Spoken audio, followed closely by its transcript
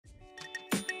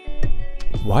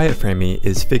Wireframy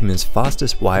is Figma's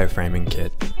fastest wireframing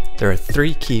kit. There are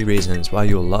 3 key reasons why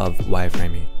you'll love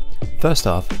Wireframy. First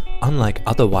off, unlike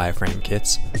other wireframe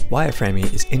kits,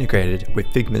 Wireframy is integrated with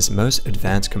Figma's most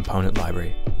advanced component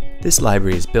library. This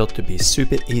library is built to be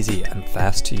super easy and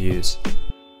fast to use.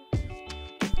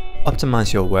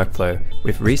 Optimize your workflow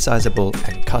with resizable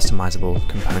and customizable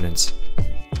components.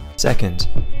 Second,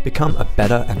 become a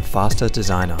better and faster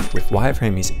designer with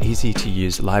Wireframy's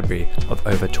easy-to-use library of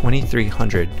over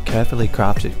 2,300 carefully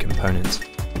crafted components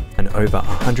and over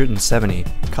 170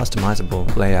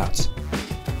 customizable layouts.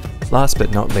 Last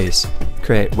but not least,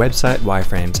 create website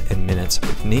wireframes in minutes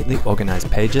with neatly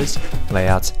organized pages,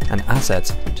 layouts, and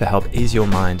assets to help ease your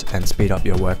mind and speed up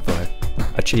your workflow.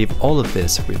 Achieve all of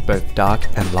this with both dark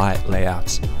and light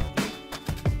layouts.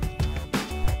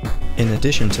 In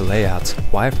addition to layouts,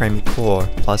 Wireframy Core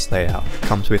plus Layout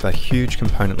comes with a huge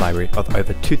component library of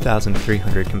over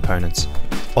 2,300 components.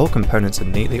 All components are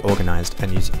neatly organized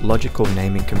and use logical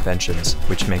naming conventions,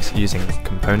 which makes using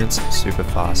components super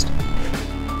fast.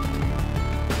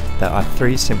 There are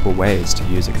 3 simple ways to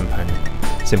use a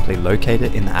component. Simply locate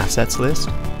it in the assets list,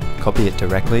 copy it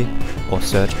directly, or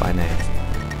search by name.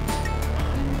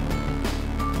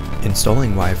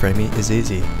 Installing Wireframy is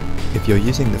easy. If you're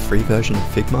using the free version of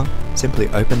Figma, simply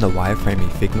open the Wireframy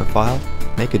Figma file,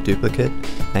 make a duplicate,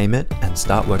 name it, and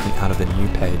start working out of a new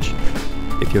page.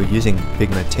 If you're using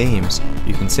Figma Teams,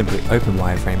 you can simply open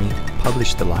Wireframy,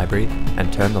 publish the library,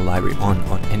 and turn the library on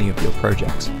any of your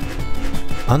projects.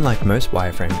 Unlike most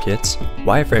wireframe kits,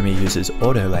 Wireframy uses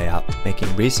auto layout, making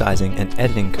resizing and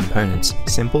editing components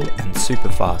simple and super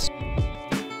fast.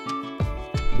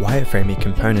 Wireframy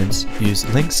components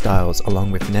use link styles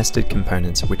along with nested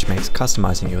components, which makes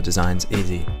customizing your designs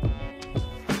easy.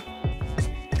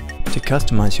 To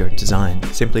customize your design,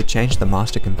 simply change the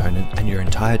master component and your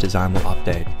entire design will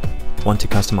update. Want to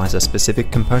customize a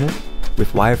specific component?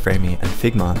 With Wireframy and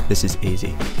Figma, this is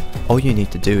easy. All you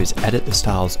need to do is edit the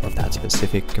styles of that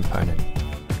specific component.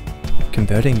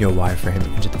 Converting your wireframe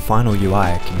into the final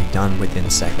UI can be done within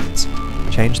seconds.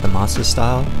 Change the master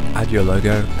style, add your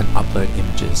logo, and upload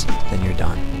images, then you're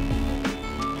done.